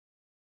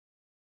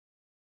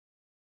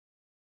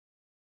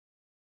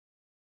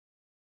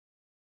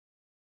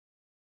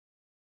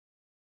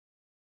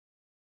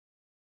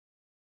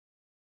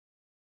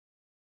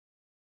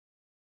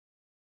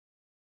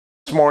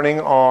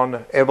Morning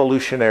on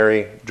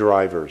evolutionary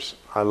drivers.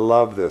 I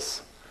love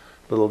this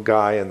little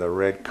guy in the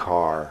red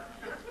car.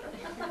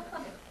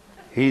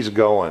 He's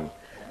going,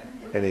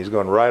 and he's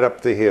going right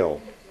up the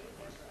hill.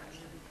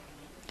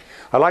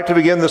 I'd like to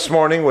begin this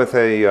morning with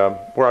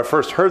where I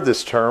first heard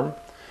this term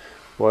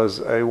was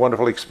a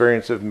wonderful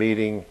experience of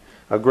meeting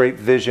a great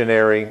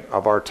visionary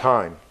of our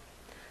time,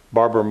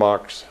 Barbara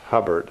Marx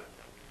Hubbard.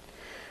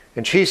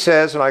 And she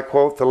says, and I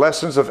quote, "The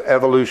lessons of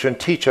evolution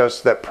teach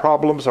us that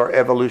problems are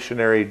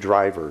evolutionary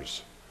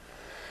drivers,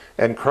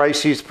 and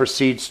crises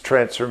precedes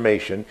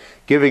transformation,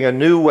 giving a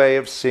new way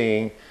of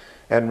seeing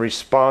and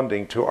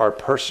responding to our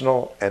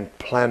personal and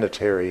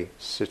planetary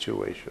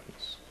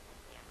situations."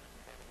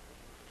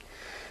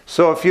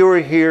 So if you are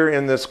here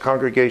in this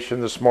congregation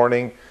this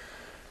morning,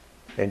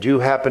 and you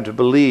happen to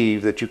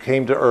believe that you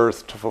came to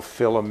earth to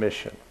fulfill a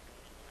mission,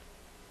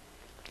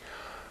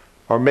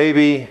 or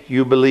maybe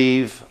you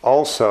believe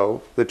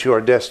also that you are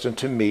destined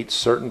to meet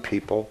certain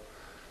people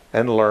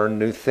and learn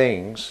new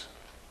things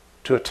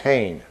to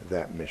attain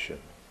that mission.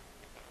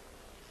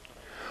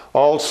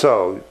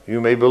 Also,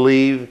 you may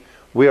believe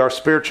we are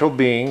spiritual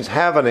beings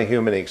having a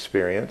human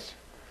experience,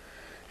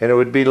 and it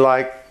would be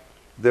like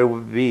there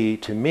would be,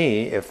 to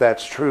me, if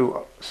that's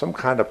true, some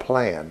kind of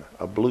plan,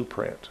 a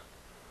blueprint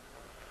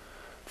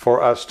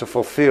for us to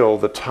fulfill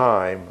the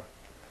time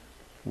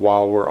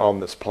while we're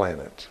on this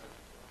planet.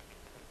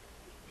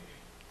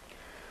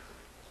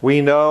 We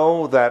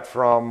know that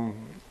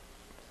from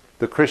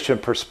the Christian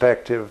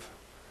perspective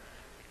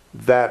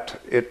that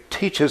it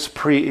teaches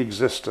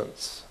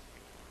pre-existence.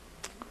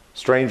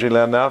 Strangely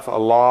enough, a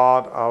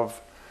lot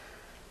of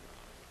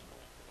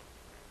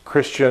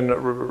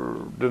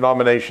Christian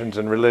denominations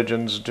and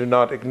religions do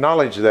not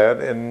acknowledge that,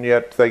 and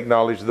yet they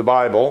acknowledge the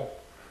Bible.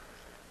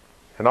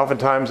 And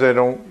oftentimes they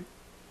don't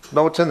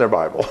know what's in their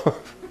Bible.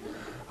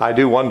 I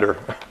do wonder.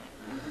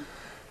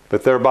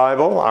 But their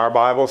Bible, our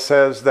Bible,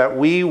 says that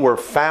we were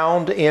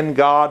found in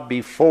God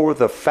before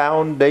the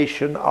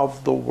foundation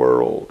of the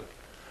world.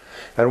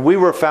 And we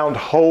were found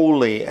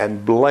holy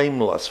and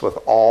blameless with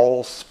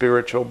all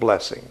spiritual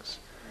blessings.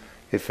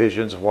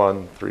 Ephesians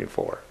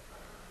 1:3-4.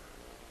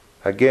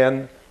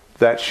 Again,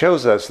 that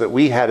shows us that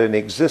we had an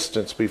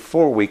existence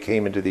before we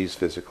came into these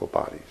physical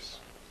bodies.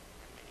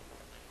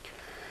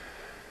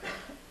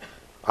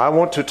 I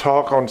want to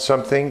talk on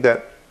something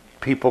that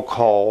people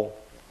call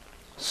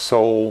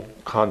soul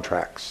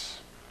contracts.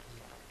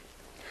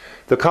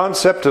 The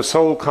concept of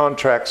soul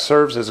contracts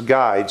serves as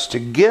guides to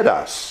get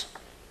us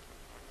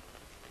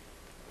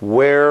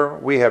where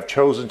we have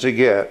chosen to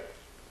get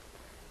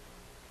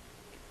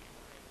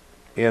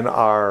in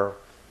our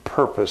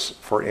purpose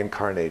for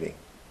incarnating.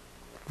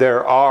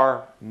 There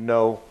are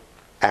no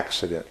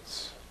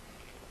accidents.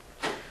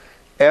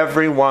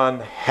 Everyone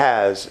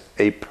has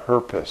a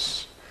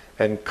purpose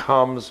and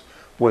comes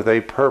with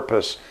a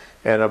purpose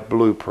and a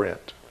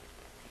blueprint.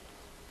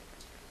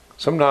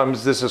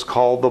 Sometimes this is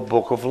called the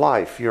book of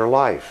life, your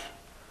life.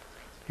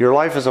 Your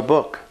life is a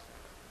book.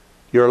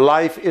 Your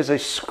life is a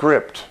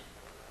script.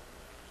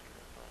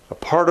 A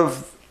part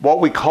of what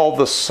we call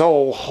the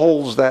soul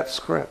holds that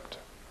script.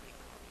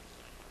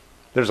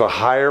 There's a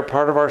higher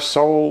part of our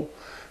soul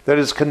that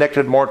is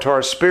connected more to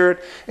our spirit,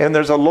 and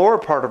there's a lower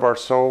part of our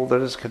soul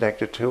that is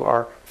connected to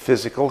our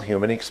physical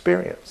human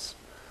experience.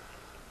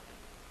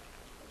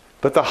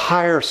 But the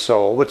higher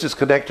soul, which is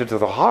connected to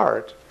the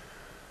heart,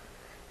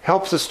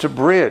 helps us to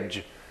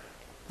bridge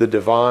the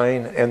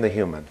divine and the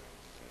human.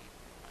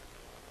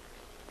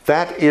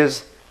 That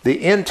is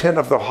the intent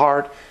of the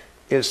heart,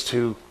 is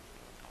to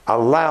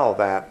allow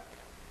that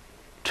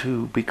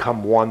to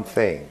become one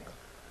thing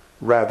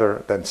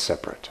rather than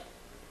separate.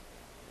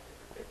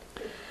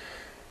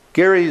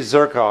 Gary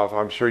Zerkoff,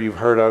 I'm sure you've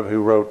heard of,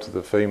 who wrote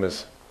the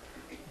famous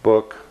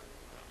book,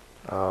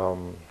 what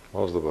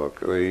was the book?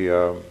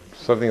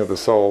 Something of the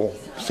Soul,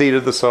 Seed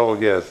of the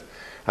Soul, yes.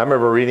 I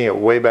remember reading it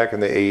way back in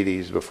the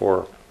 80s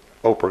before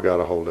Oprah got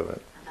a hold of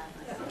it.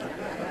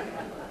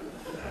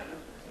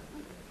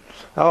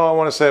 Oh, I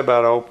want to say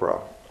about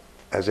Oprah.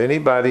 Has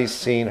anybody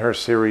seen her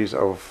series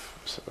of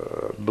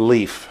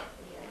Belief?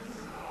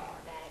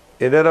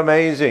 Isn't it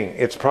amazing?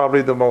 It's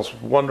probably the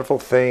most wonderful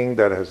thing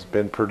that has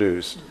been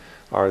produced,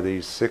 are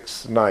these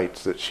 6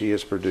 nights that she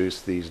has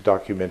produced, these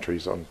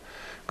documentaries on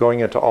going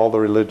into all the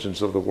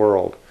religions of the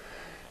world.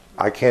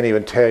 I can't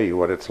even tell you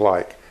what it's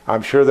like.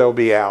 I'm sure they'll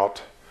be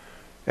out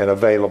and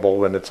available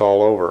when it's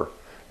all over.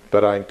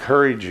 But I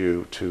encourage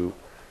you to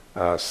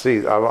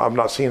see. I've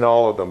not seen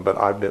all of them, but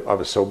I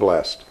was so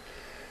blessed.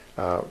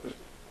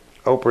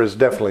 Oprah is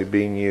definitely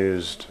being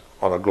used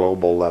on a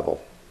global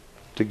level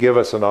to give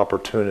us an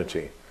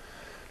opportunity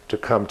to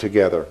come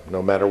together,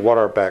 no matter what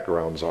our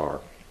backgrounds are.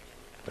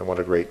 And what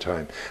a great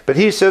time. But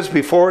he says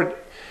before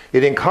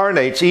it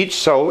incarnates, each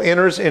soul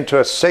enters into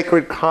a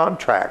sacred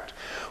contract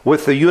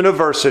with the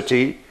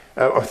university.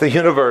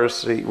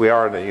 We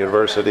are in a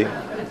university.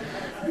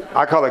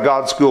 I call it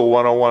God School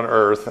 101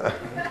 Earth.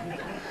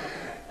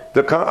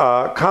 The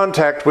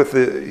contact with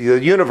the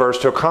universe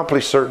to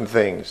accomplish certain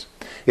things.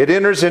 It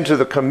enters into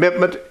the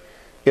commitment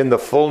in the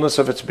fullness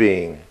of its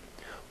being.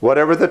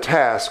 whatever the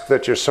task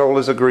that your soul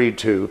has agreed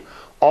to,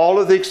 all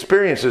of the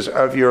experiences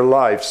of your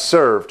life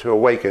serve to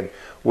awaken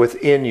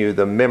within you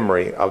the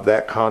memory of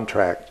that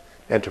contract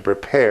and to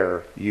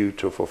prepare you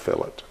to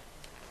fulfill it.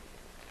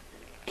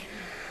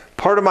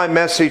 Part of my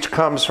message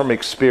comes from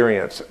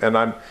experience, and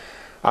I'm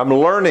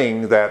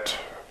learning that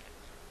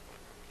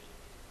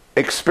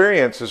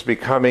experience is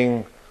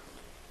becoming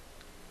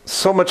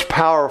so much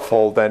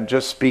powerful than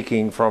just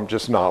speaking from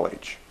just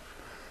knowledge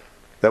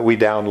that we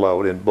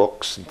download in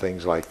books and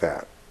things like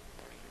that.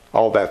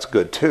 All that's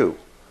good too.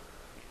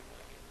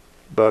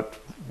 But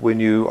when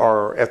you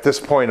are at this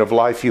point of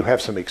life, you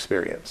have some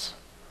experience.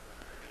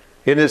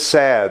 It is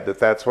sad that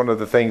that's one of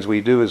the things we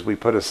do, is we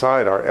put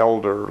aside our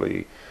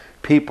elderly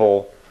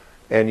people,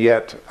 and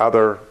yet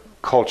other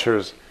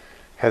cultures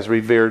has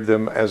revered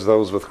them as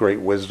those with great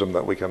wisdom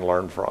that we can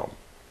learn from.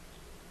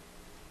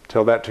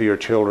 Tell that to your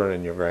children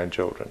and your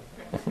grandchildren.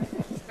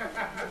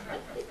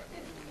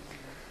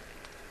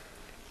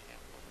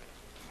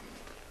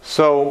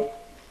 So,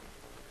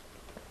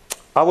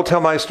 I will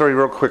tell my story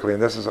real quickly,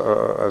 and this is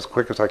as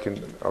quick as I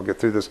can. I'll get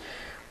through this.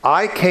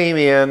 I came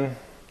in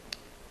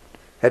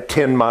at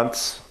 10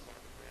 months,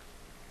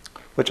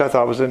 which I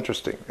thought was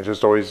interesting. I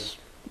just always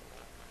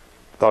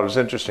thought it was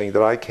interesting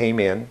that I came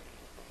in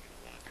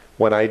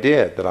when I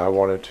did, that I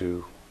wanted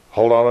to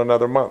hold on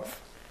another month.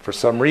 For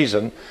some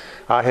reason,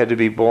 I had to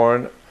be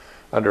born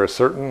under a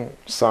certain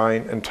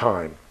sign and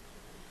time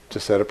to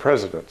set a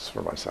precedence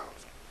for myself.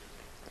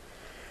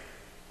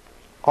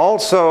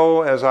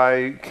 Also, as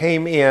I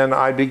came in,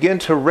 I began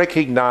to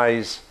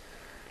recognize,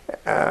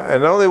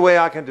 and the only way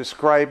I can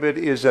describe it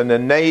is an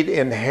innate,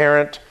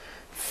 inherent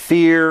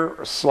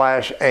fear/anger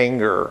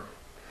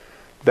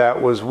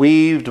that was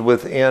weaved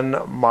within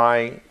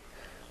my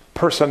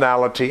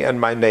personality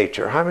and my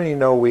nature. How many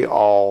know we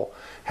all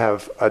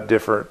have a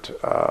different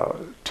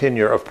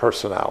tenure of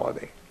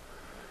personality?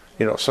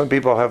 You know, some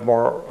people have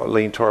more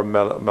lean toward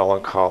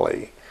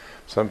melancholy.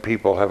 Some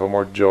people have a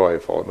more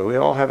joyful. I mean, we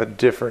all have a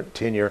different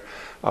tenure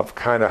of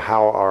kind of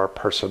how our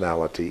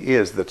personality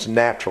is that's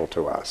natural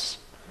to us.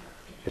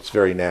 It's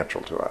very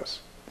natural to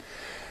us.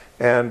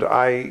 And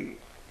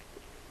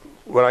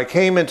when I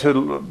came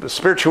into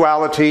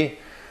spirituality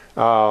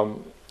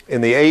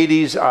in the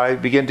 80s, I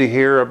began to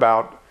hear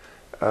about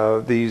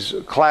these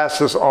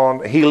classes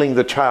on healing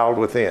the child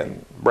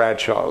within,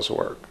 Bradshaw's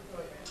work.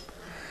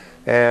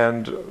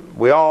 And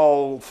we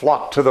all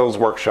flocked to those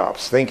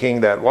workshops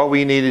thinking that what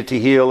we needed to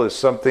heal is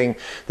something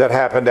that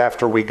happened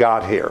after we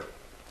got here.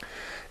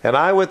 And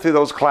I went through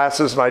those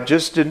classes and I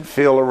just didn't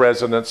feel a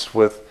resonance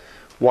with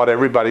what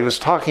everybody was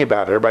talking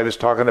about. Everybody was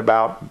talking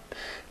about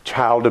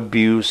child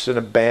abuse and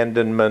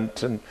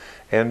abandonment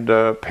and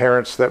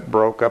parents that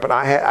broke up. And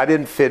I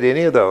didn't fit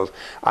any of those.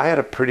 I had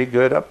a pretty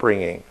good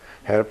upbringing,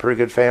 had a pretty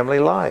good family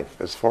life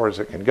as far as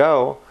it can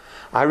go.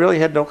 I really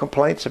had no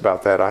complaints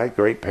about that. I had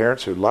great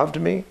parents who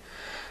loved me,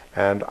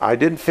 and I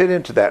didn't fit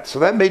into that. So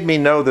that made me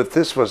know that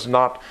this was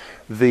not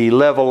the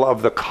level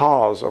of the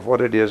cause of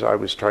what it is I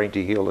was trying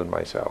to heal in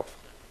myself.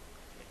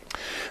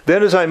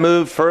 Then as I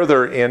moved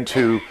further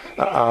into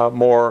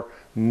more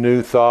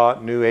new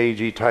thought, new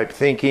agey type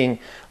thinking,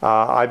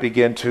 I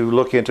began to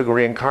look into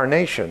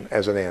reincarnation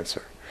as an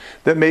answer.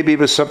 That maybe it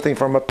was something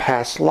from a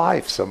past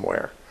life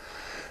somewhere.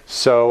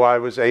 So I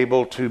was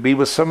able to be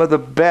with some of the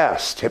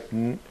best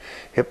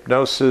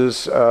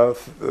hypnosis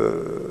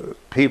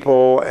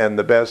people and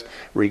the best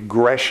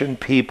regression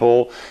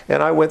people.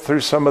 And I went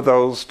through some of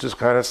those to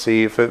kind of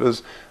see if it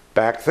was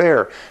back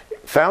there.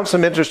 Found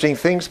some interesting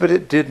things, but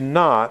it did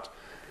not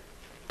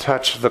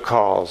touch the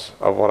cause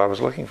of what I was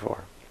looking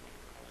for.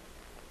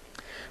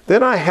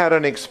 Then I had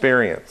an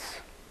experience.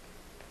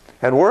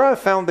 And where I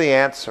found the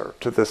answer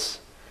to this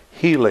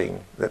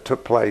healing that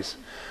took place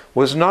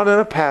was not in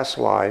a past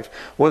life,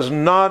 was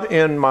not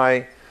in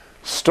my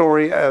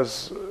story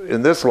as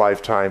in this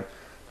lifetime,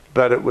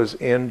 but it was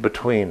in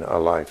between a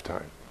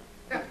lifetime.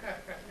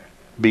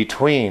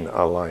 Between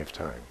a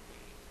lifetime.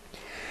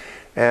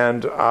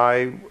 And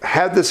I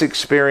had this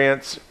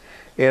experience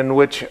in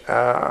which,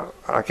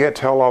 I can't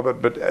tell all of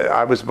it, but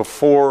I was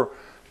before,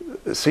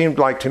 it seemed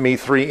like to me,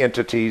 3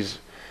 entities,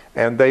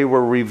 and they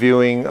were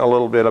reviewing a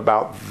little bit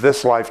about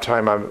this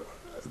lifetime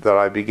that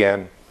I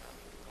began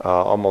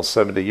almost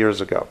 70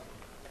 years ago.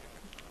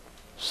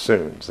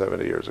 Soon,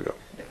 70 years ago.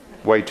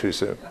 Way too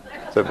soon,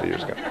 70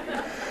 years ago.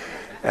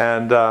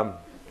 And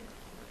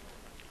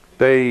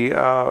they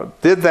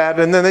did that,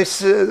 and then they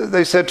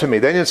said to me,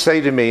 they didn't say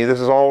to me, this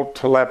is all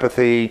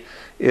telepathy.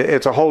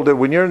 It's a whole,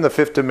 when you're in the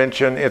 5th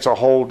dimension, it's a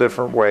whole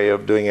different way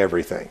of doing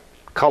everything.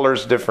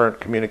 Color's different,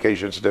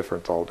 communication's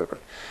different, it's all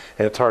different.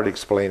 And it's hard to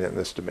explain it in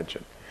this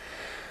dimension.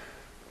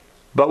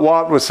 But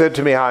what was said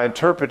to me, how I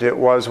interpret it,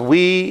 was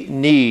we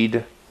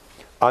need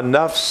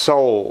enough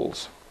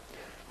souls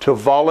to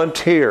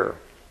volunteer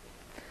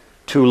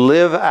to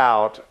live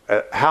out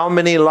how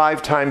many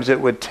lifetimes it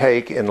would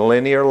take in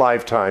linear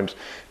lifetimes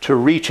to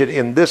reach it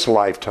in this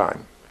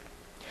lifetime.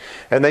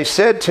 And they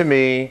said to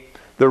me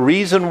The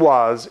reason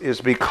is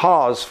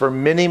because for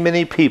many,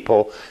 many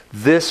people,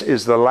 this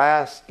is the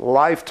last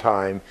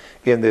lifetime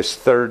in this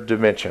third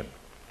dimension.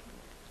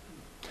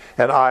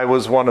 And I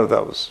was one of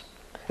those.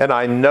 And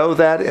I know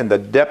that in the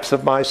depths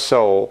of my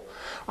soul.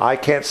 I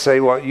can't say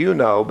what you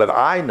know, but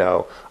I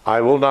know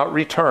I will not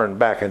return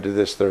back into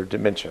this third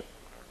dimension.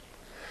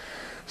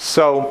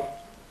 So,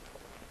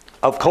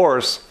 of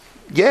course,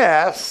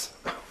 yes,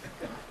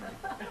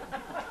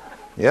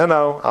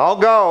 I'll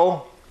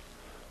go.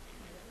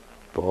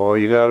 Boy,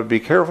 you got to be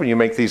careful when you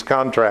make these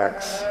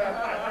contracts.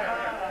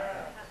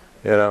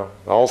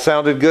 All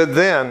sounded good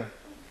then.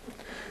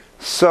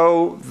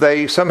 So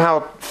they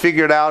somehow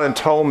figured out and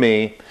told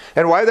me,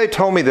 and why they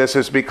told me this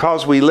is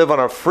because we live on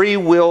a free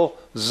will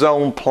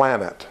zone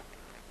planet.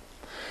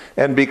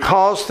 And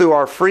because through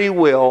our free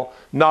will,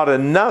 not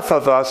enough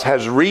of us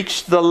has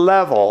reached the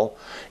level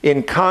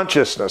in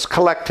consciousness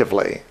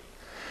collectively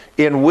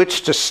in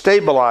which to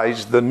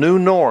stabilize the new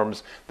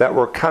norms that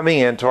were coming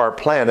into our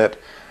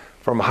planet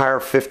from higher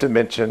fifth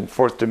dimension,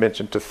 fourth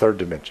dimension to third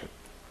dimension.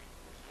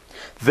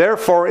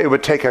 Therefore, it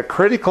would take a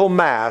critical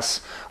mass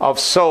of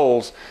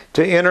souls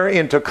to enter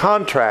into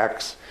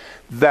contracts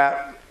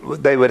that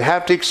they would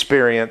have to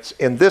experience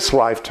in this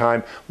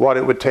lifetime what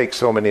it would take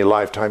so many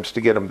lifetimes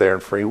to get them there in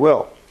free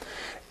will.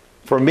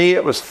 For me,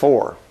 it was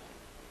 4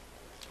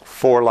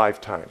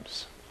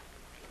 lifetimes.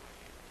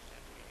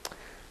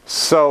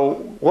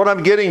 So what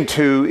I'm getting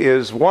to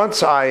is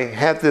once I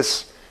had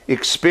this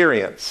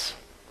experience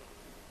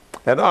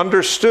and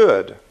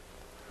understood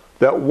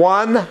that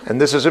one, and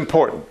this is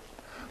important,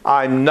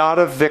 I'm not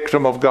a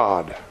victim of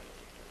God.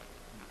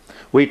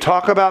 We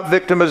talk about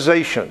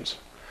victimizations,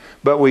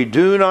 but we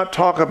do not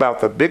talk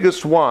about the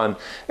biggest one,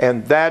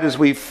 and that is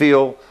we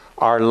feel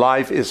our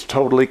life is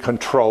totally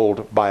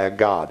controlled by a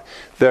God.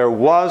 There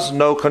was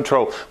no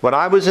control. When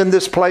I was in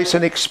this place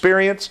and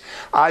experience,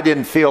 I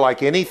didn't feel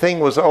like anything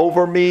was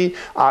over me.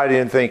 I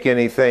didn't think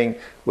anything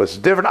was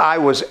different. I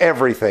was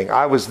everything.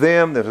 I was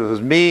them. This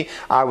was me.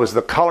 I was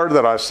the color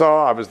that I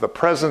saw. I was the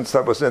presence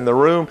that was in the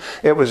room.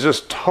 It was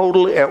just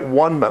totally at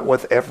one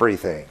with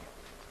everything.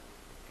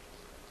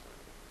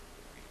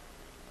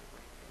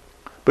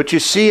 But you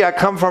see, I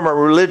come from a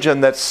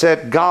religion that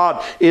said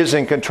God is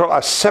in control.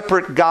 A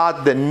separate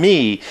God than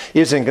me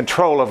is in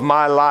control of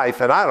my life,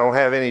 and I don't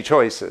have any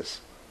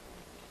choices.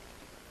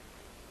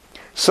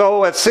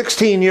 So at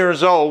 16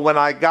 years old, when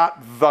I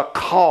got the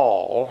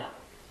call,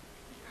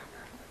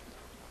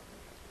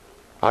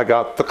 I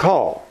got the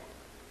call.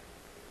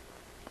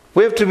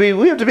 We have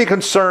to be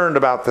concerned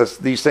about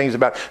these things,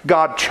 about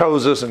God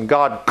chose us and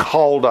God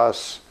called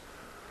us.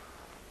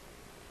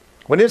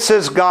 When it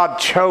says God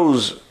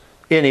chose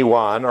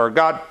anyone or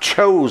God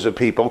chose a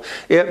people,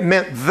 it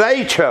meant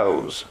they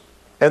chose,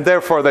 and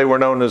therefore they were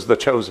known as the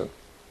chosen.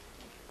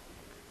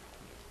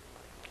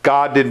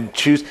 God didn't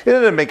choose. It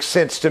doesn't make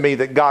sense to me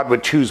that God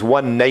would choose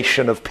one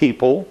nation of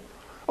people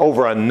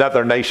over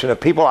another nation of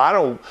people. I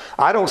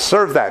don't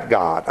serve that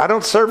God. I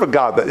don't serve a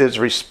God that is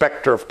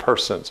respecter of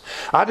persons.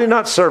 I do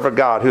not serve a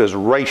God who is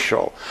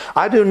racial.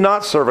 I do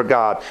not serve a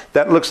God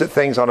that looks at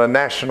things on a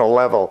national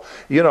level.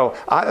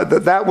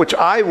 That which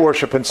I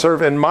worship and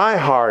serve in my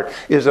heart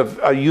is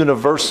a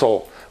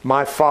universal.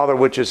 My Father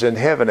which is in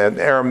heaven, in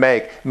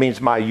Aramaic, means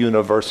my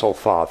universal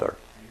Father.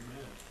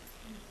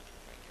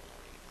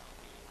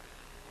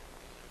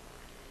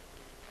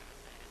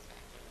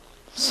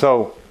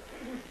 So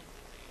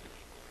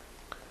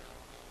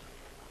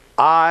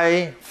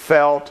I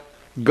felt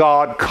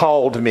God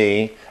called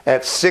me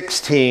at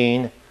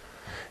 16,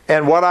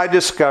 and what I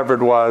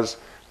discovered was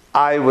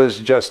I was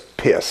just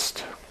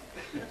pissed.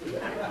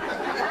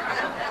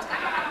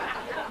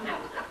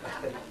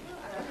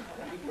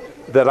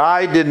 That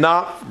I did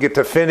not get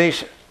to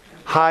finish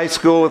high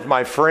school with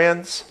my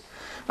friends.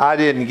 I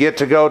didn't get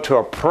to go to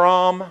a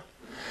prom,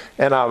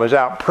 and I was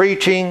out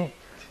preaching,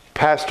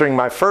 pastoring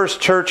my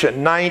first church at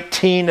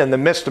 19 in the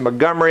midst of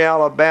Montgomery,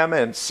 Alabama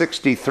in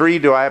 63.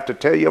 Do I have to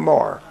tell you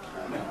more?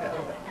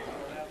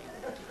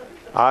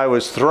 I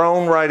was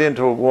thrown right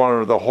into one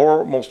of the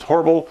most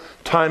horrible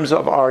times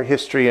of our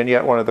history, and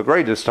yet one of the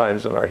greatest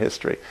times in our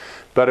history.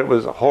 But it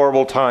was a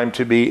horrible time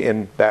to be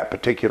in that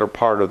particular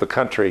part of the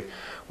country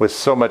with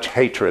so much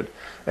hatred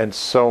and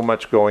so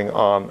much going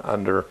on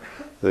under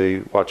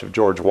the watch of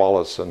George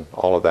Wallace and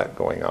all of that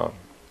going on.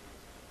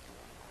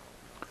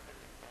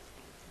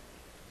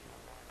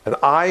 And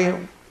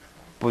I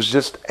was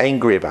just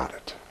angry about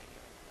it.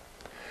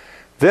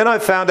 Then I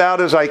found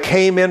out as I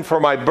came in for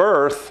my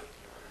birth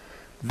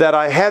that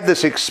I had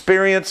this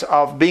experience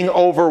of being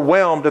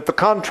overwhelmed at the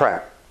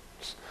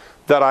contracts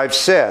that I've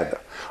said.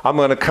 I'm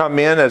going to come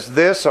in as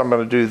this, I'm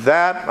going to do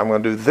that, I'm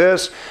going to do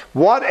this.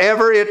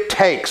 Whatever it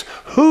takes,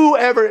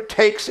 whoever it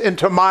takes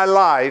into my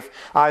life,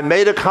 I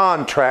made a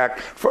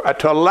contract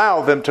to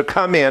allow them to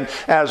come in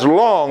as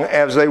long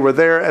as they were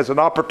there as an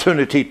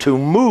opportunity to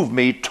move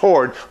me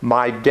toward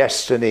my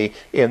destiny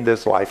in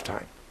this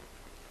lifetime.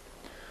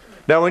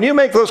 Now, when you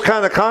make those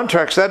kind of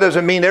contracts, that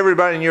doesn't mean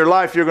everybody in your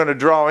life you're going to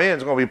draw in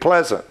is going to be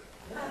pleasant.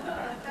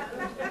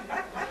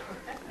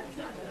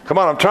 Come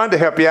on, I'm trying to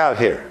help you out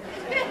here.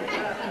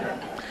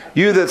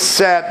 You that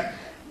sat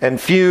and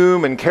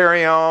fume and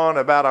carry on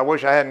about, I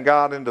wish I hadn't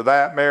got into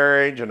that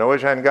marriage, and I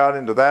wish I hadn't got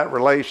into that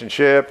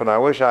relationship, and I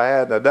wish I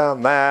hadn't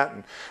done that,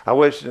 and I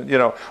wish,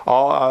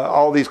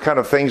 all these kind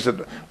of things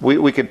that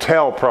we could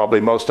tell, probably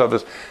most of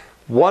us.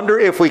 Wonder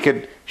if we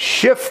could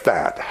shift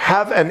that,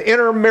 have an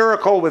inner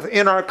miracle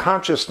within our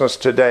consciousness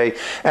today,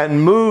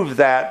 and move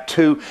that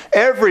to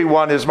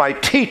everyone is my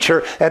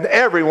teacher, and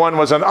everyone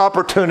was an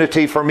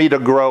opportunity for me to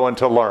grow and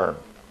to learn.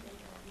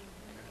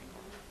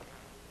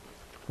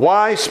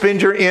 Why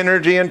spend your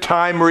energy and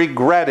time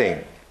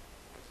regretting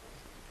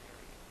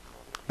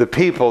the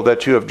people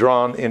that you have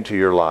drawn into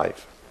your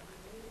life?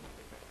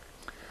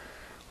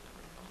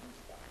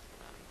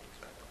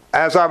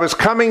 As I was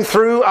coming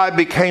through, I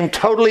became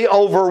totally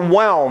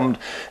overwhelmed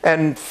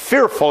and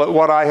fearful at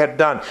what I had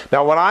done.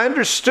 Now, when I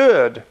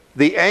understood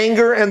the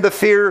anger and the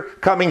fear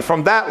coming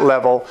from that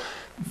level,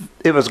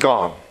 it was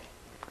gone.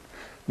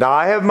 Now,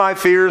 I have my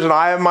fears and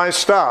I have my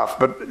stuff,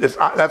 but that's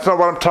not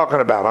what I'm talking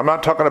about. I'm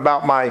not talking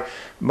about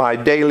my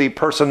daily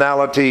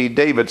personality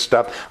David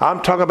stuff.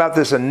 I'm talking about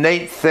this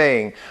innate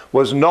thing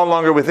was no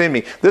longer within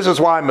me. This is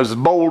why I'm as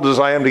bold as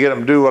I am to get them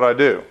to do what I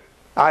do.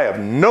 I have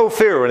no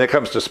fear when it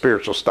comes to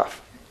spiritual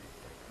stuff.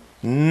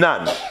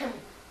 None.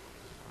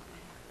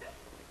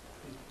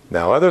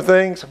 Now, other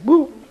things,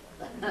 woo.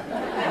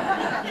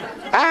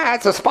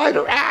 It's a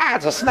spider.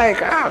 It's a snake.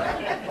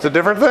 It's a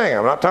different thing.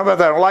 I'm not talking about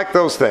that. I don't like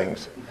those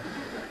things.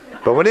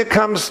 But when it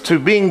comes to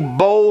being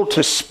bold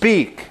to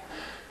speak,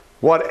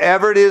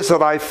 whatever it is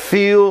that I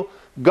feel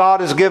God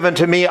has given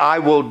to me, I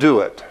will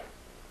do it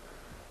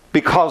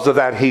because of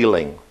that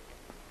healing.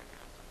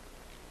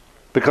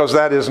 Because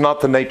that is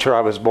not the nature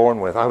I was born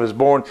with. I was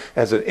born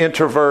as an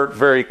introvert,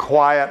 very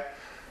quiet,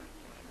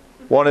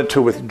 wanted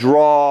to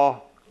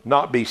withdraw,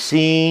 not be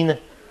seen.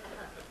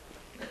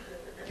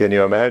 Can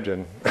you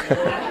imagine?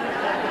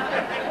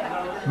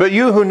 But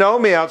you who know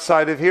me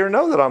outside of here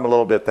know that I'm a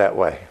little bit that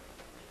way.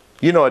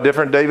 You know a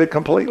different David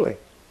completely.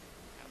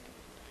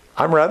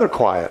 I'm rather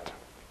quiet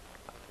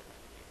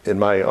in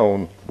my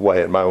own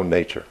way, in my own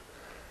nature.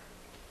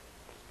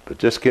 But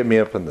just get me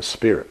up in the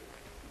spirit.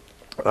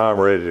 I'm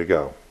ready to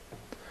go.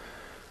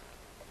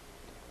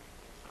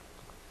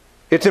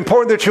 It's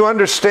important that you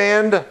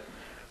understand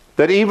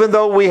that even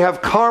though we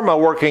have karma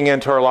working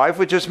into our life,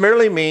 which just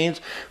merely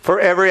means for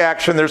every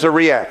action there's a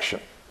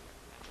reaction.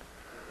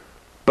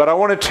 But I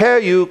want to tell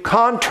you,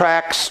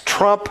 contracts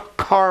trump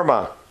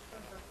karma.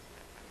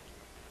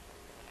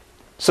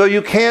 So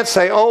you can't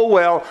say, oh,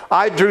 well,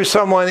 I drew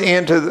someone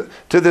into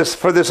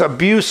this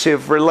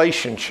abusive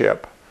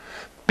relationship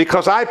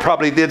because I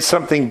probably did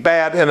something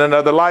bad in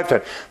another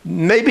lifetime.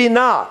 Maybe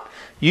not.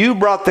 You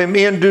brought them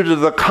in due to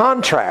the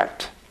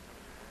contract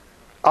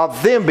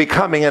of them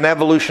becoming an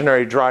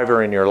evolutionary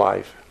driver in your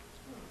life.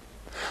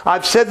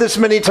 I've said this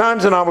many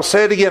times and I will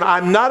say it again.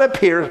 I'm not up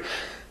here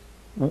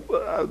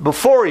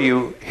before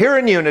you, here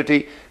in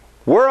unity,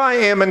 where I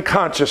am in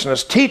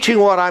consciousness, teaching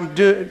what I'm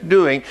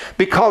doing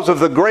because of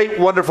the great,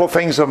 wonderful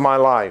things of my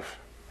life.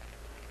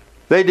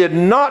 They did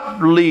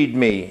not lead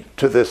me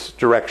to this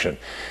direction.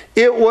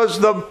 It was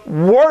the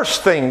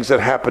worst things that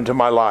happened to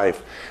my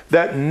life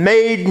that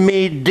made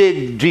me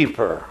dig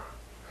deeper,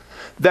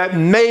 that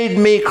made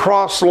me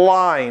cross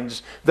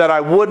lines that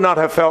I would not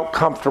have felt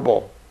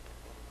comfortable.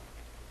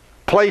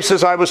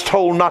 Places I was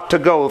told not to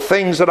go,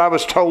 things that I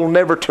was told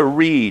never to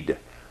read.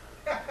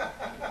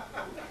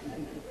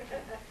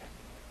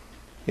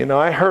 You know,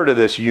 I heard of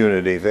this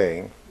unity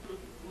thing.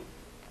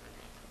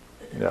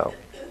 You know,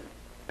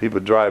 people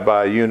drive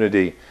by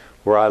Unity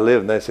where I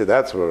live and they say,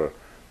 that's where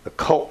the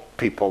cult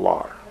people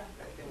are.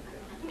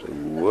 I say,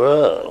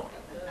 whoa.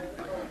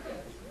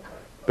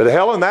 But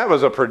Helen, that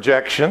was a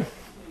projection.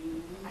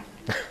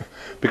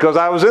 Because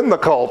I was in the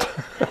cult.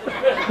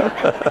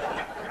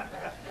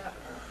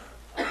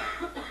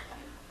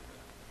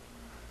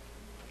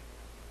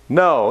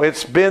 No,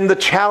 it's been the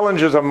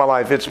challenges of my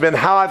life. It's been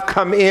how I've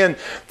come in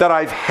that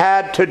I've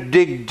had to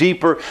dig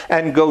deeper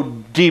and go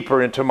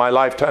deeper into my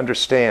life to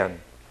understand.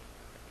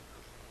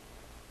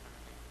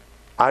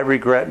 I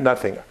regret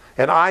nothing.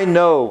 And I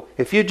know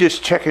if you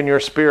just check in your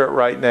spirit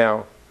right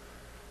now,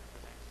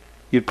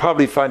 you'd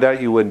probably find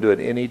out you wouldn't do it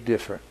any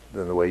different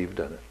than the way you've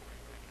done it.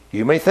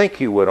 You may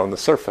think you would on the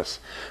surface,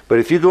 but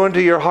if you go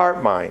into your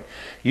heart mind,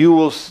 you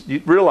will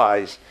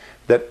realize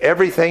that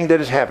everything that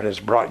has happened has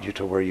brought you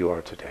to where you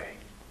are today.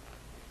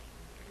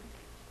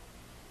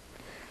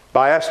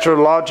 By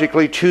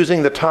astrologically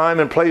choosing the time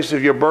and place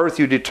of your birth,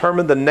 you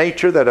determine the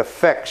nature that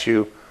affects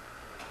you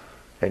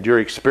and your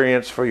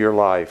experience for your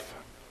life.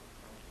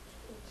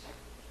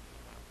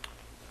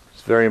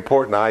 It's very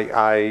important.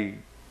 I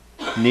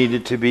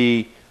needed to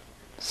be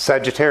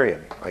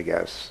Sagittarian, I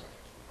guess.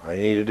 I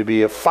needed to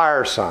be a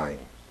fire sign.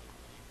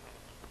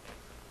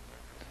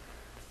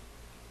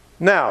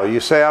 Now, you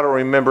say, I don't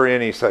remember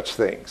any such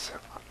things.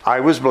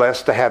 I was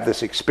blessed to have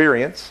this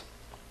experience,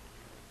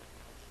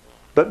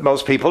 but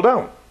most people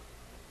don't.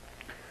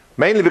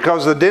 Mainly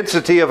because the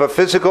density of a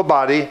physical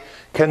body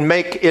can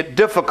make it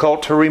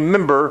difficult to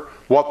remember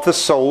what the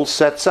soul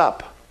sets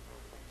up.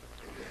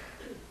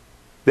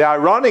 The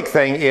ironic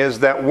thing is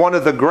that one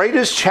of the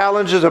greatest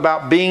challenges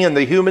about being in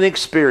the human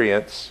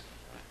experience,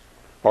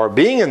 or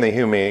being in the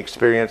human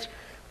experience,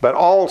 but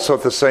also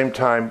at the same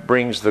time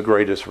brings the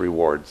greatest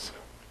rewards.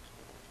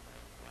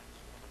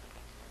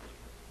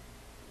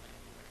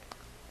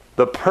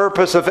 The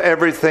purpose of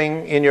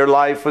everything in your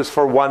life was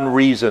for one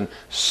reason: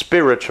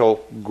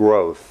 spiritual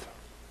growth.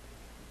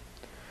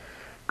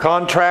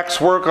 Contracts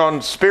work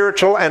on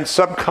spiritual and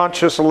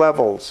subconscious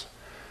levels,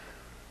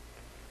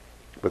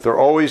 but they're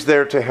always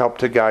there to help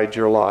to guide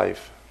your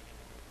life.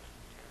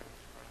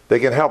 They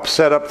can help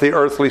set up the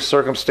earthly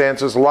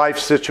circumstances, life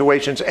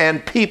situations,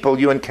 and people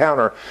you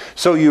encounter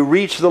so you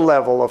reach the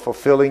level of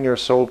fulfilling your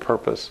soul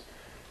purpose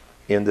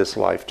in this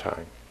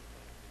lifetime.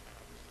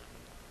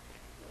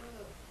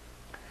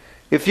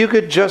 If you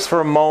could just for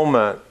a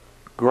moment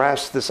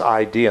grasp this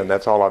idea, and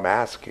that's all I'm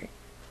asking.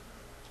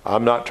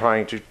 I'm not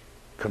trying to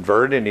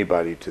convert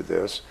anybody to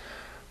this.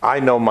 I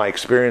know my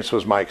experience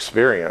was my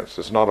experience.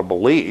 It's not a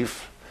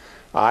belief.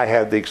 I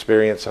had the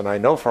experience, and I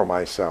know for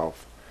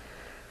myself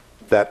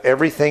that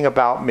everything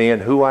about me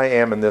and who I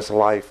am in this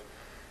life,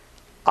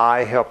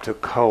 I helped to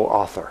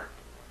co-author,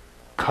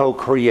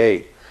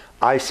 co-create.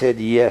 I said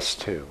yes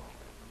to.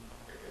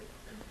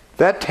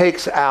 That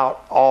takes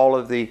out all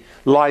of the,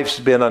 life's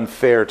been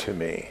unfair to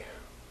me.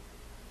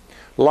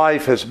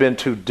 Life has been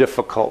too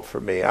difficult for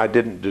me. I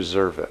didn't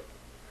deserve it.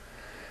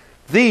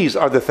 These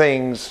are the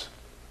things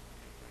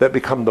that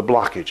become the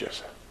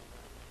blockages.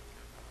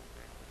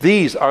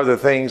 These are the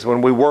things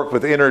when we work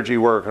with energy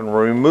work and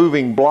we're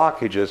removing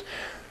blockages,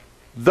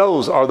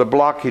 those are the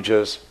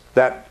blockages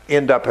that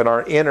end up in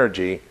our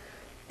energy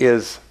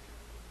is,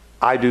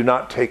 I do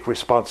not take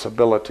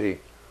responsibility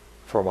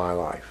for my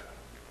life.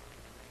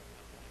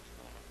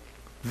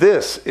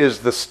 This is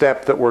the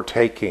step that we're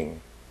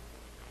taking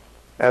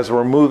as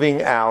we're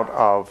moving out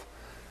of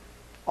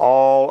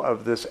all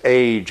of this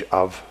age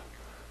of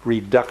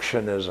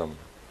reductionism,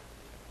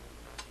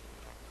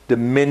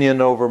 dominion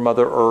over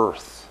Mother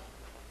Earth,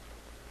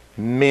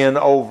 men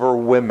over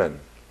women.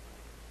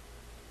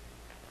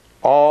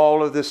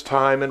 All of this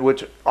time in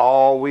which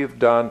all we've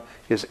done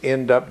is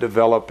end up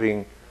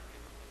developing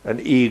an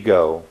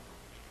ego,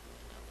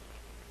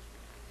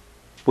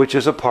 which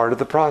is a part of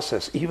the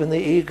process. Even the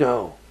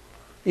ego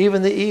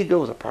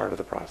is a part of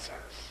the process.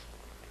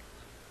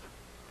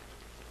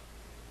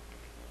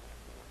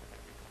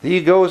 The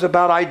ego is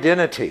about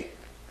identity.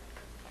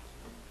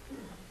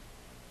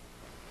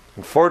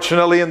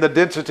 Unfortunately, in the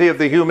density of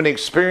the human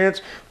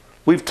experience,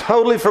 we've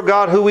totally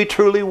forgot who we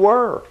truly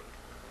were.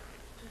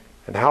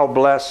 And how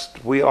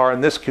blessed we are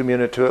in this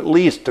community to at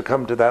least to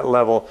come to that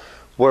level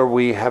where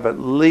we have at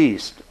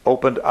least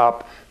opened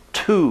up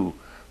to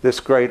this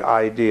great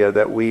idea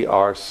that we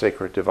are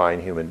sacred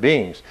divine human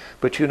beings.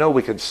 But you know,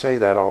 we can say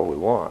that all we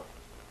want.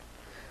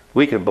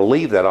 We can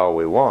believe that all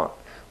we want.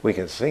 We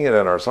can sing it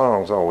in our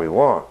songs all we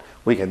want.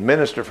 We can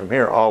minister from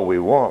here all we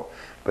want.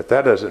 But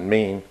that doesn't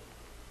mean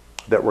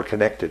that we're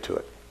connected to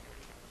it.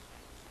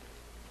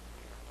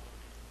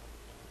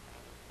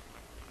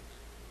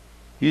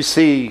 You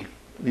see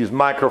these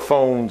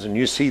microphones and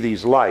you see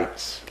these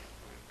lights.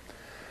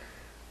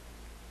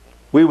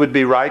 We would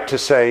be right to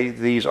say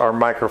these are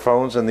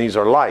microphones and these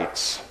are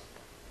lights.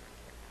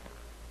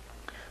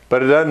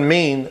 But it doesn't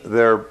mean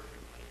they're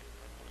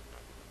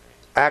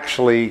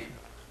actually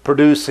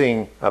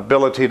producing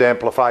ability to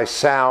amplify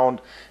sound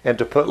and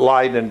to put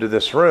light into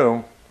this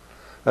room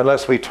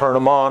unless we turn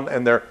them on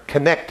and they're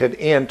connected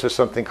into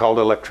something called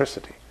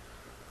electricity.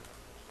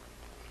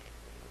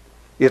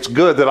 It's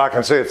good that I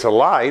can say it's a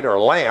light or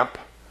a lamp,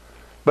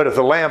 but if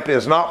the lamp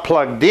is not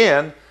plugged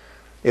in,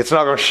 it's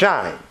not going to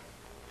shine.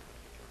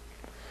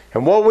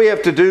 And what we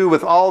have to do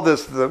with all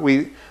this that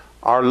we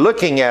are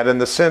looking at in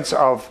the sense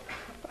of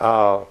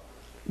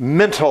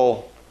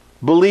mental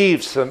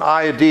beliefs and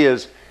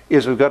ideas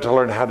is we've got to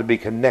learn how to be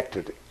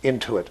connected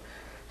into it.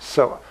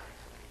 So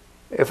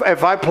if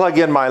I plug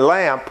in my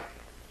lamp,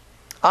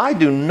 I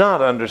do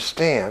not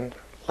understand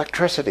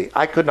electricity.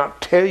 I could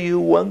not tell you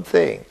one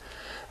thing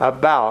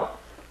about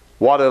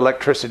what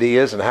electricity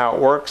is and how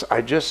it works.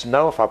 I just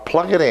know if I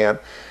plug it in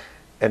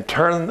and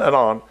turn it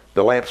on,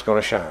 the lamp's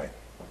going to shine.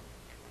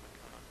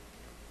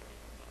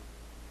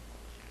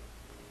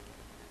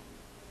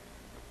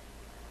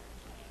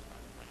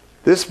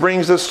 This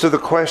brings us to the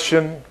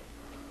question,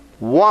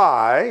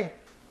 why?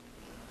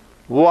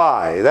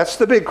 Why? That's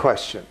the big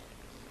question.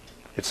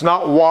 It's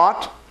not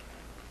what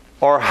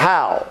or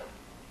how,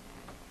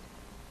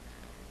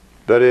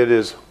 but it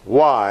is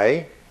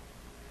why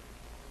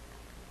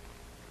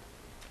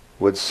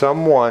would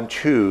someone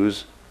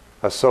choose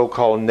a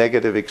so-called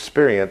negative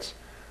experience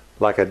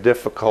like a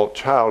difficult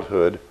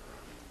childhood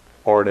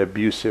or an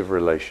abusive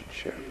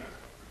relationship?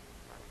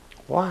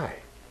 Why?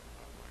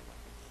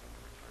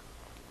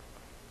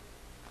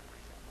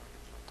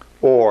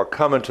 Or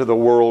come into the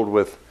world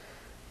with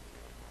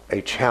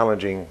a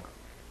challenging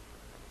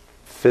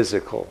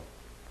physical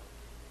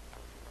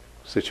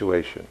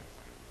situation.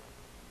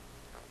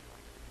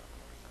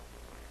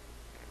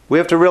 We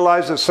have to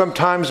realize that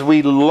sometimes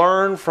we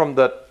learn from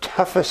the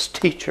toughest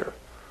teacher.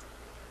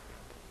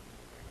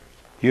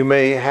 You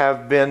may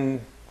have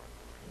been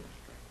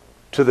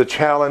to the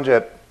challenge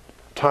at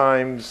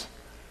times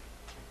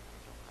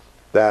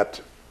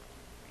that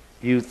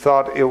you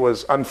thought it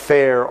was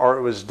unfair or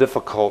it was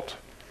difficult,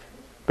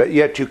 but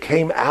yet you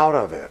came out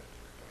of it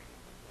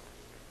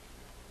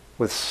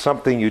with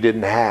something you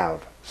didn't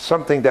have,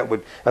 something that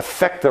would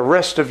affect the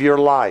rest of your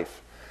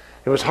life.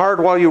 It was hard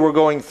while you were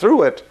going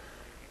through it,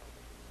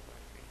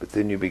 but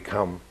then you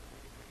become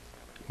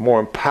more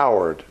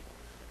empowered.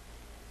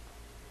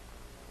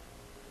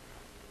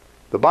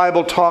 The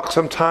Bible talks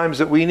sometimes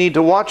that we need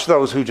to watch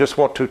those who just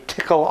want to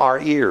tickle our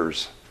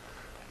ears.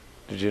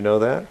 Did you know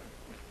that?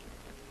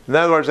 In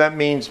other words, that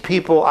means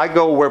I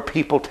go where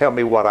people tell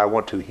me what I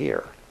want to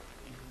hear.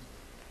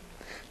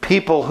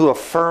 People who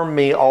affirm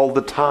me all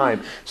the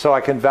time so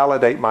I can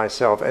validate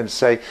myself and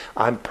say,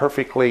 I'm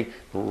perfectly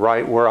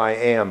right where I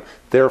am.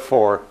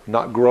 Therefore,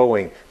 not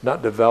growing,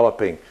 not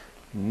developing,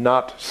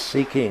 not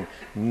seeking,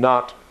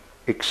 not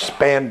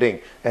expanding,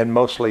 and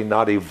mostly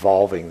not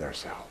evolving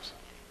themselves.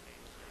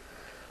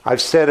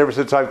 I've said ever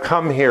since I've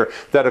come here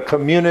that a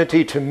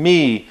community to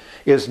me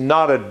is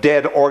not a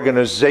dead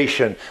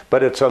organization,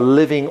 but it's a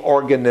living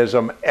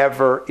organism,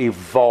 ever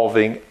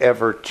evolving,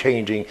 ever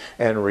changing,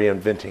 and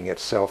reinventing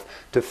itself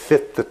to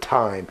fit the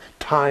time.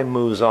 Time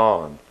moves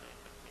on.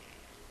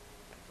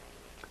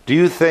 Do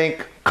you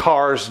think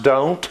cars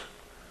don't?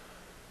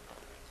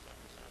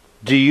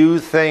 Do you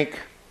think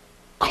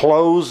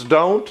clothes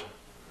don't?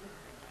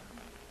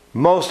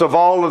 Most of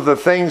all of the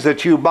things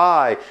that you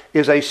buy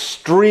is a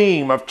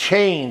stream of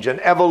change and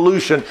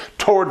evolution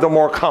toward the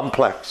more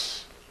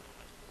complex.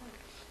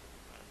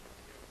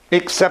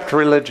 Except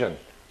religion.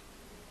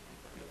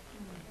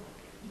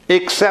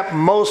 Except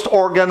most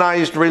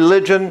organized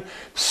religion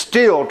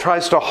still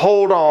tries to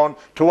hold on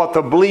to what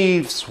the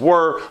beliefs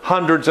were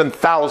hundreds and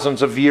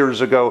thousands of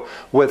years ago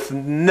with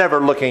never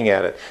looking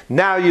at it.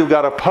 Now you've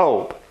got a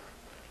pope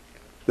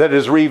that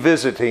is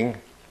revisiting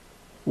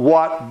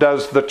what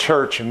does the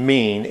church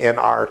mean in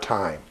our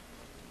time.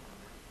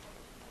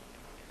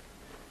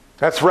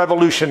 That's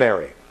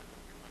revolutionary.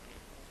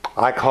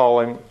 I call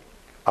him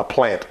a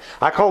plant.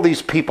 I call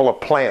these people a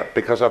plant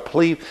because I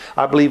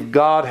believe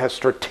God has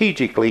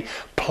strategically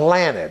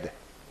planted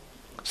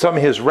some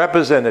of his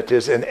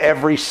representatives in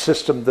every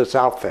system that's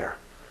out there.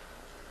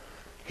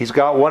 He's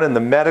got one in the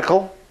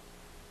medical,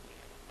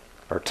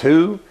 or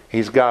two.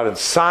 He's got in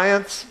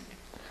science.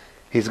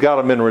 He's got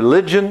them in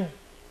religion,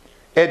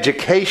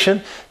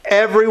 education.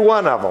 Every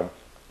one of them,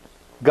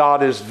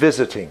 God is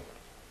visiting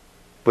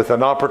with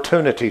an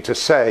opportunity to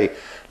say,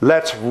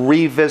 let's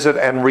revisit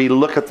and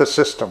relook at the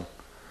system.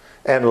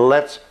 And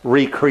let's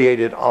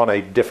recreate it on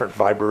a different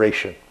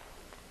vibration.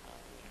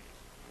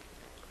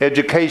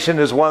 Education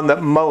is one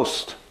that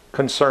most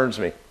concerns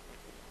me.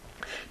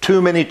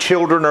 Too many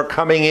children are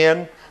coming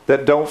in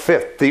that don't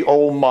fit the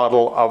old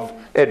model of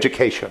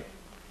education.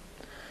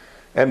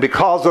 And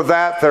because of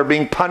that, they're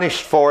being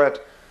punished for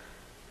it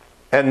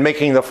and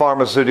making the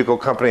pharmaceutical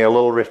company a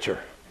little richer.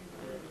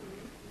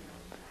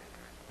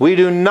 We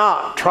do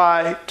not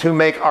try to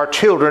make our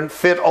children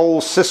fit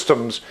old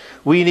systems.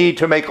 We need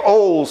to make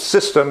old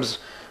systems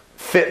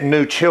fit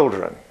new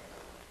children.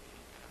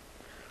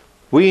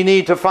 We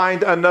need to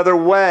find another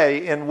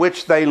way in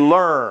which they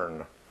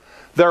learn.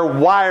 They're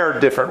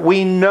wired different.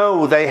 We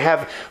know they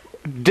have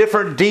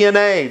different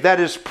DNA. That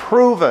is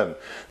proven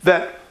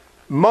that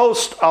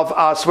most of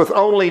us with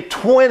only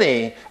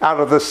 20 out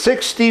of the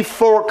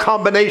 64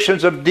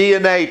 combinations of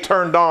DNA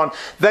turned on,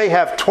 they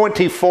have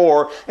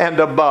 24 and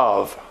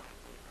above.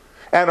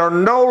 And are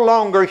no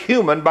longer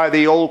human by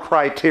the old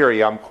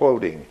criteria I'm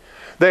quoting.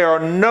 They are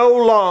no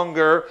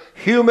longer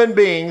human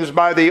beings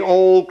by the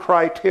old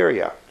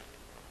criteria.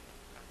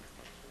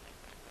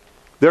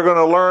 They're going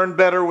to learn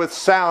better with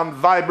sound,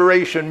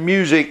 vibration,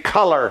 music,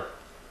 color.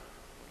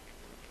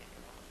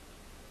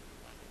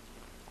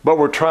 But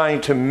we're trying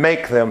to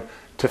make them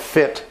to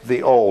fit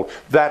the old.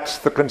 That's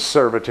the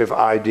conservative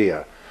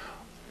idea.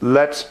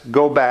 Let's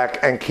go back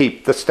and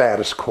keep the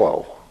status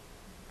quo.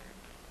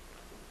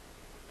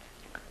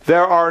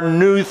 There are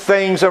new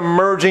things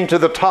emerging to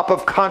the top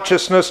of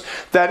consciousness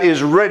that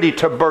is ready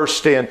to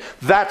burst in.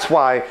 That's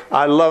why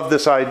I love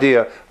this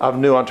idea of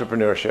new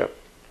entrepreneurship.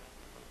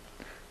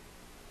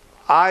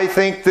 I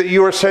think that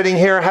you are sitting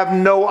here have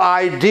no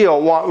idea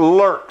what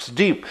lurks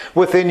deep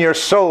within your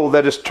soul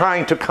that is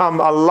trying to come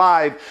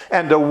alive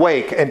and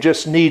awake and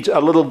just needs a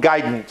little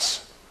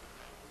guidance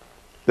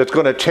that's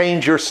going to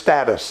change your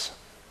status.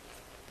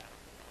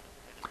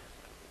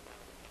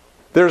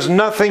 There's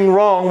nothing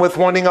wrong with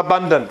wanting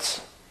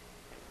abundance.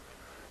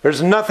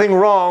 There's nothing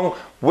wrong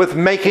with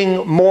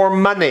making more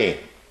money.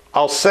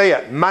 I'll say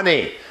it,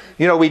 money.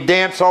 You know, we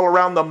dance all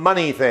around the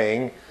money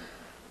thing.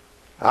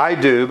 I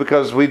do,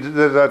 because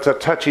that's a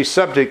touchy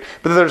subject.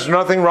 But there's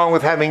nothing wrong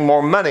with having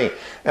more money.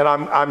 And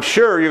I'm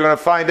sure you're going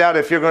to find out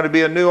if you're going to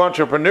be a new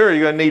entrepreneur,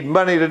 you're going to need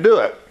money to do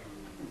it.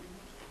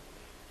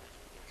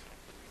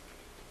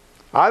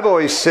 I've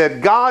always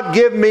said, God,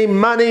 give me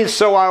money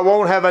so I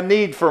won't have a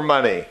need for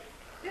money.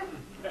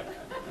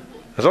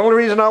 That's the only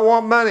reason I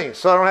want money,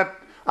 so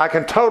I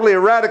can totally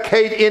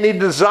eradicate any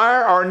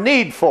desire or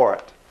need for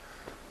it.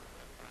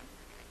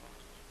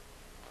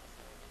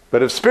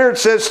 But if Spirit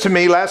says to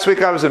me, last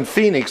week I was in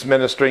Phoenix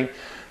ministering,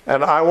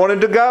 and I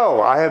wanted to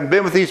go. I haven't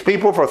been with these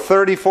people for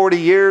 30, 40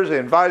 years. They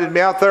invited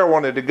me out there. I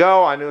wanted to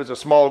go. I knew it was a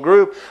small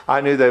group.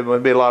 I knew there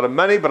would be a lot of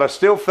money, but I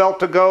still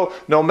felt to go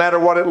no matter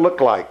what it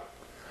looked like.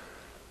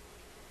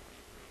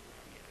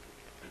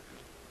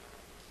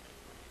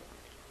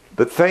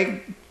 But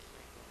thank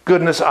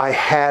goodness I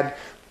had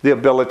the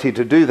ability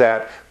to do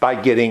that by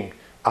getting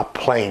a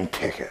plane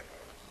ticket.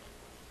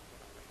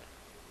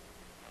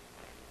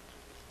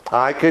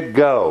 I could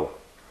go.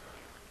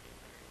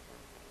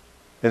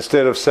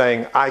 Instead of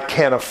saying, I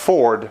can't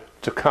afford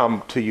to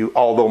come to you,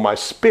 although my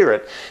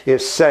spirit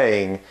is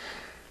saying,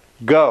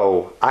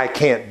 go, I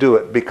can't do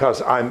it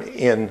because I'm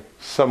in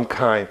some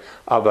kind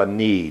of a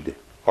need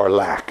or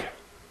lack.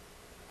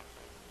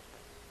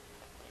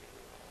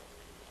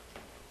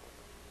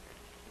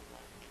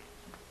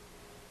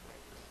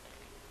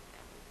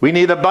 We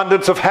need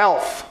abundance of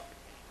health.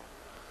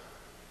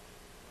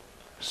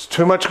 There's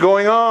too much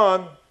going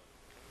on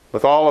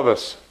with all of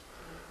us.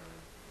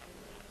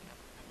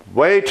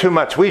 Way too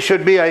much. We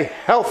should be a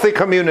healthy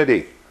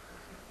community.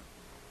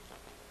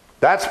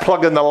 That's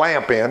plugging the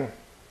lamp in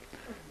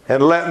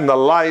and letting the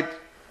light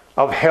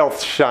of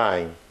health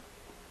shine.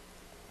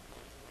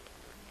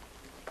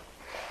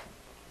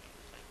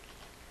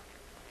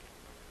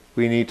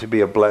 We need to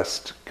be a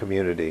blessed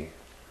community.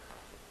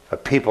 A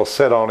people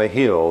set on a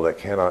hill that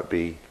cannot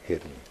be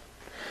hidden.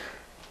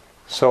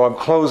 So I'm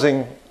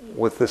closing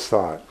with this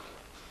thought.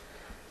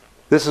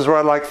 This is where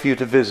I'd like for you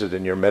to visit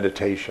in your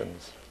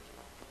meditations.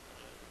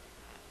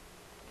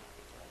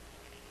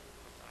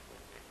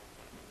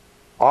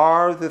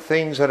 Are the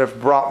things that have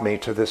brought me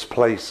to this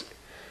place,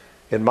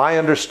 in my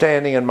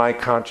understanding and my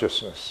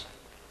consciousness,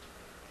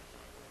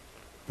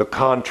 the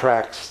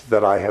contracts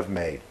that I have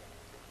made?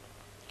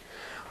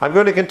 I'm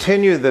going to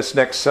continue this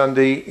next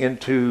Sunday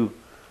into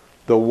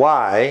the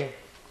why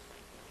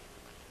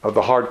of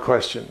the hard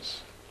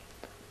questions.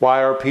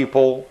 Why are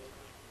people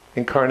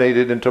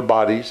incarnated into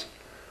bodies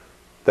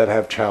that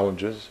have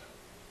challenges?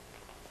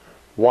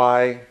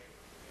 Why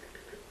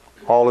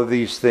all of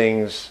these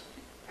things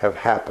have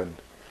happened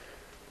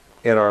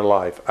in our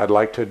life? I'd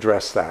like to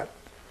address that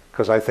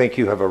because I think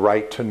you have a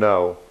right to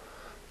know,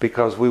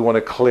 because we want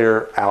to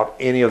clear out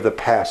any of the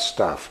past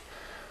stuff.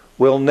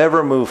 We'll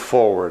never move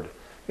forward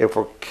if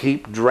we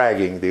keep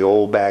dragging the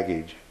old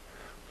baggage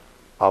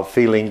of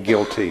feeling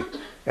guilty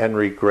and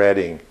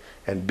regretting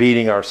and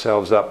beating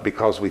ourselves up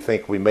because we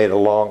think we made a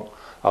lot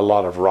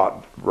of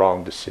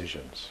wrong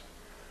decisions.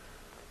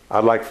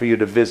 I'd like for you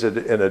to visit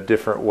in a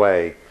different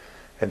way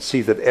and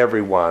see that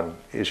everyone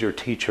is your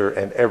teacher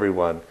and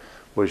everyone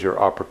was your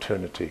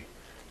opportunity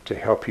to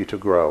help you to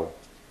grow.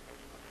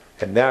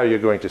 And now you're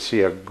going to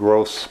see a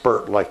growth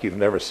spurt like you've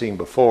never seen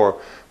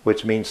before,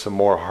 which means some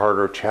more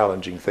harder,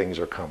 challenging things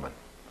are coming.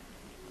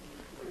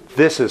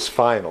 This is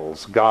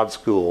Finals, God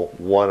School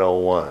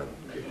 101.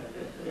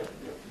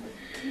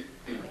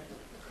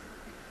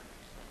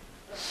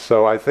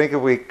 So I think if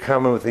we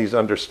come in with these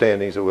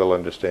understandings, that we'll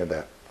understand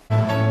that.